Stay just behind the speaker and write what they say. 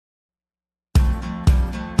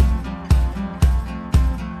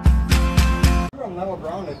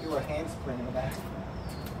around and do a handspring in the back.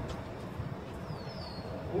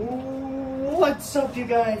 What's up, you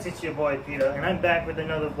guys? It's your boy Peter, and I'm back with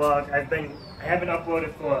another vlog. I haven't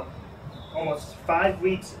uploaded for almost 5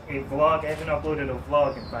 weeks a vlog. I haven't uploaded a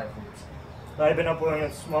vlog in 5 weeks. But I've been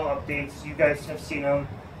uploading small updates. You guys have seen them.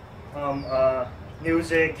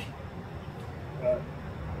 Music,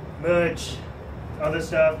 merch, other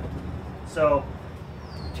stuff. So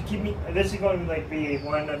to keep me, this is going to be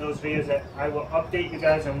one of those videos that I will update you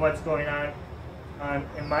guys on what's going on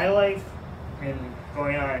in my life and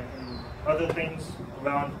going on in other things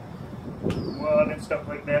around the world and stuff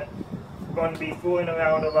like that. We're going to be fooling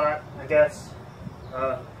around a lot, I guess.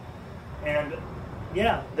 And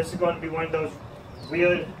yeah, this is going to be one of those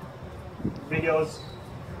weird videos.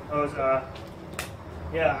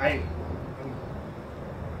 Yeah, I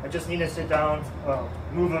just need to sit down,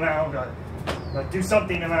 move around, or do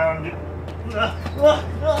something around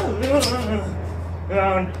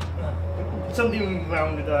something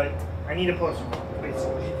around. I need to post,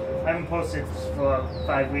 basically. I haven't posted for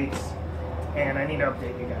 5 weeks, and I need to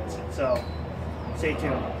update you guys. So stay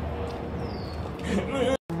tuned.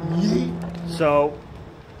 So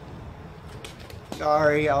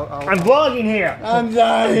Sorry, I'm vlogging here. I'm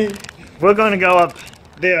sorry. We're gonna go up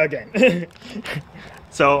there again.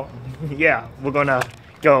 So yeah, we're gonna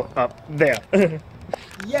go up there.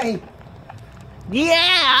 Yay!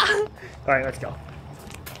 Yeah! Alright, let's go.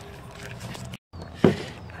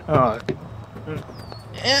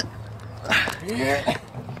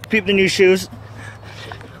 Peep the new shoes.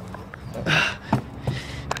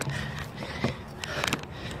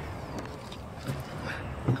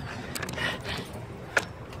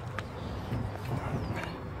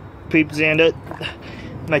 Peep Xander,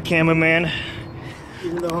 my cameraman.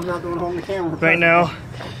 Even though I'm not doing home the camera right now.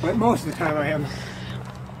 But most of the time I am.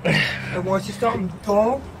 And once you start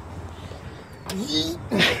tall, yeah,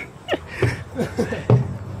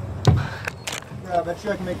 I bet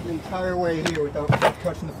you I can make the entire way here without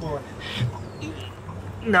touching the floor.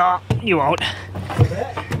 No, you won't. Ah,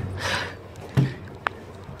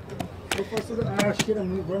 shit,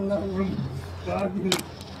 I'm running out of room.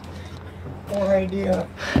 Poor idea.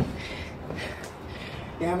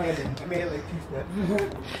 Damn it, I didn't. I made it like 2 steps.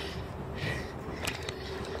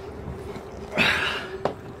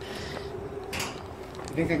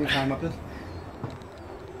 You think I can climb up this?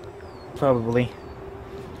 Probably.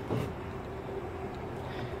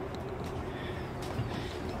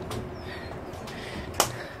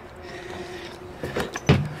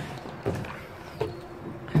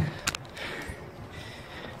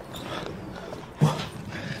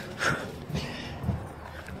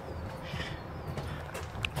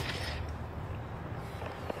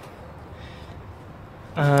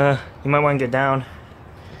 You might want to get down.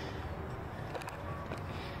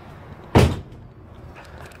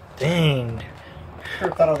 Dang. Sure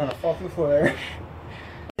thought I was gonna fall through the floor there.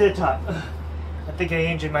 To the top. I think I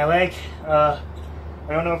injured my leg. I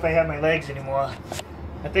don't know if I have my legs anymore.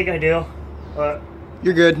 I think I do. But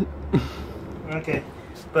you're good. Okay.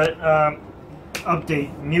 But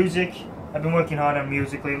update. Music. I've been working hard on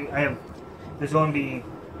music lately. There's going to be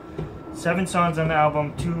 7 songs on the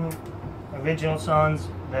album, 2 original songs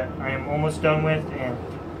that I am almost done with, and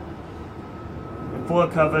the 4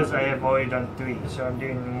 covers I have already done 3, so I'm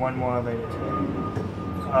doing 1 more later today.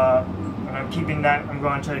 And I'm keeping that. I'm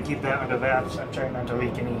going to try to keep that under wraps. I'm trying not to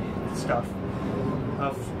leak any stuff.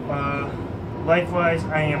 Likewise,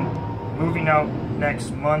 I am moving out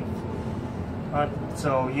next month,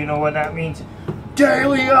 so you know what that means.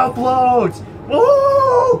 Daily uploads.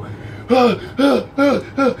 Woo!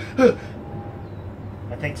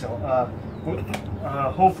 I think so.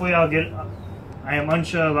 Hopefully I'll get. I am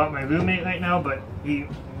unsure about my roommate right now, but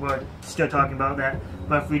we're still talking about that.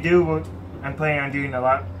 But if we do, I'm planning on doing a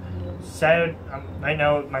lot. Saturday, right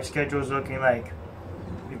now my schedule is looking like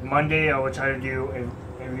Monday I will try to do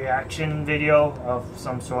a reaction video of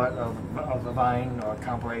some sort of a Vine or a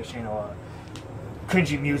compilation or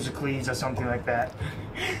cringy musicals or something like that.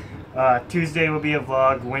 Tuesday will be a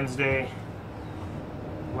vlog. Wednesday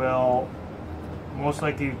will most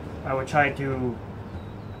likely I would try to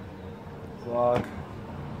vlog,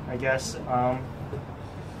 I guess.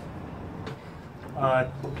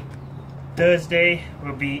 Thursday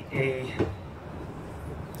will be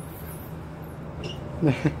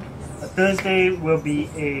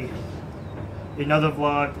another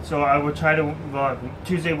vlog, so I will try to vlog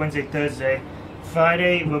Tuesday, Wednesday, Thursday.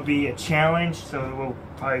 Friday will be a challenge, so we'll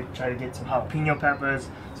probably try to get some jalapeno peppers,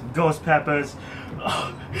 some ghost peppers.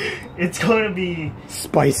 Oh, it's going to be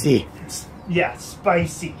spicy. Yeah,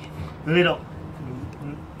 spicy. Little.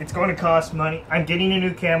 It's going to cost money. I'm getting a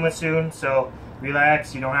new camera soon, so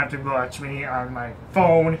relax. You don't have to watch me on my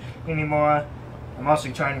phone anymore. I'm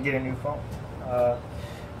also trying to get a new phone.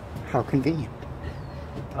 How convenient.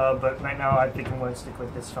 But right now I think I'm going to stick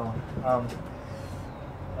with this phone.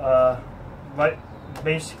 But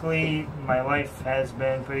basically my life has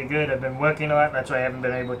been pretty good. I've been working a lot. That's why I haven't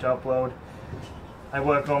been able to upload. I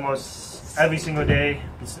work almost every single day.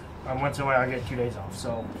 Once in a while I get 2 days off.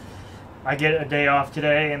 So I get a day off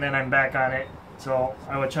today and then I'm back on it. So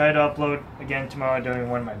I will try to upload again tomorrow during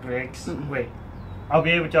one of my breaks. Wait, I'll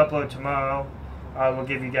be able to upload tomorrow. I will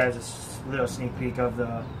give you guys a little sneak peek of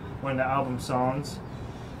one of the album songs.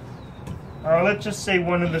 Let's just say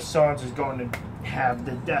one of the songs is going to have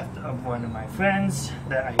the death of one of my friends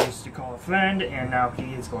that I used to call a friend, and now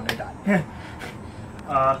he is going to die.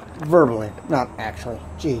 Verbally, not actually.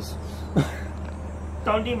 Jeez.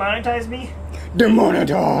 Don't demonetize me.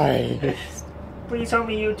 Demonetize! Please help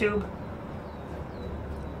me, YouTube.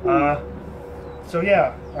 So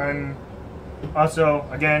yeah, I'm also,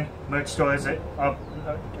 again, merch store is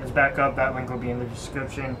back up. That link will be in the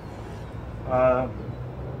description. I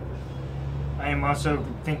am also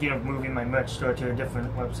thinking of moving my merch store to a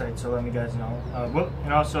different website, so let me guys know.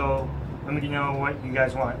 And also, let me know what you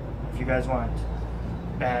guys want. If you guys want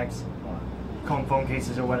bags, comb phone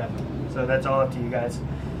cases, or whatever. So that's all up to you guys.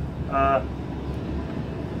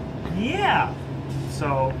 Yeah.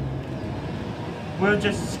 So I'll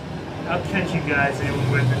catch you guys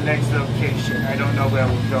with the next location. I don't know where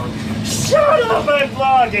we're going. Shut up! I'm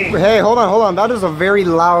vlogging. Hey, hold on. That is a very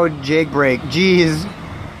loud jig break. Jeez.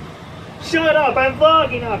 Shut up! I'm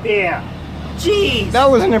vlogging up here. Jeez. That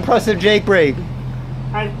was an impressive jig break.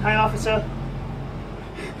 Hi, officer.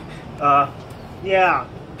 Yeah.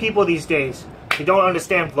 People these days, they don't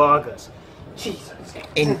understand vloggers. Jesus.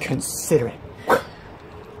 Inconsiderate.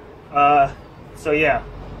 So yeah.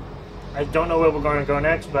 I don't know where we're going to go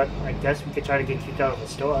next, but I guess we could try to get kicked out of the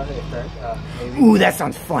store if that, maybe. Ooh, that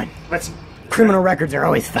sounds fun. Criminal records are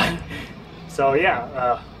always fun. So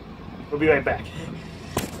yeah, we'll be right back.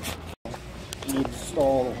 You need to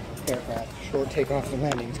stall aircraft, short takeoffs and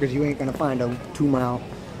landings, because you ain't gonna find a 2 mile.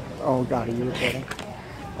 Oh god, are you recording?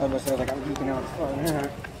 I was gonna say, like, I'm geeking out. Oh,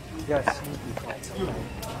 yes.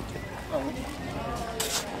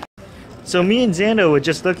 So me and Xander were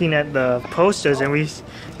just looking at the posters, and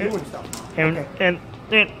and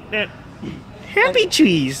happy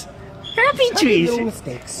trees, happy trees. Little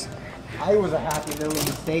mistakes. I was a happy little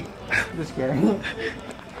mistake. Just kidding.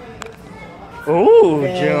 Oh,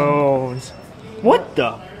 Jones. What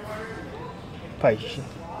the?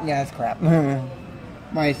 Yeah, that's crap.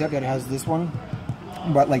 My stepdad has this one,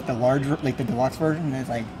 but like the deluxe version is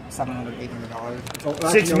like $700,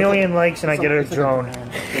 $800. 6 million likes and I get a drone.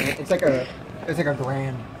 It's like a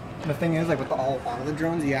grand. The thing is, like with all of the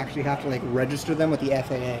drones, you actually have to like register them with the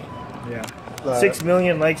FAA. Yeah. 6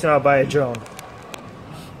 million likes and I'll buy a drone.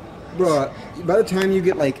 Bro, by the time you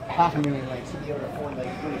get like 500,000 likes, you'll be able to afford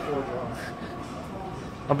like 3 or 4 drones.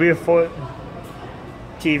 I'll be a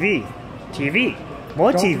TV.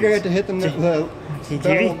 More TVs. Don't forget to hit the TV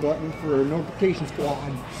bell button for notification squad.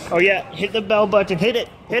 Oh yeah, hit the bell button. Hit it.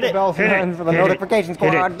 Hit it. Bell hit it. for the hit notification it.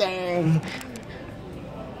 squad. Dang.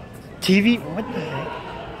 TV. What the heck?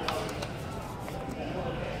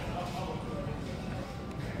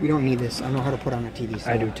 We don't need this. I know how to put on a TV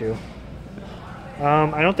set. I do too.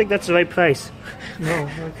 I don't think that's the right price. No,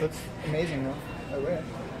 that's amazing though. I wish.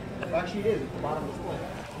 Actually, it is at the bottom of the floor.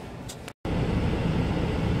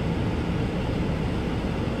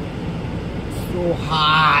 So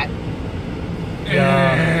hot.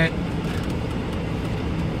 Yeah.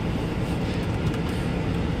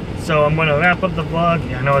 So I'm gonna wrap up the vlog.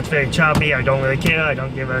 I know it's very choppy. I don't really care. I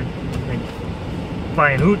don't give a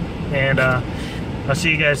flying hoot. And I'll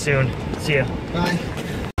see you guys soon. See ya. Bye.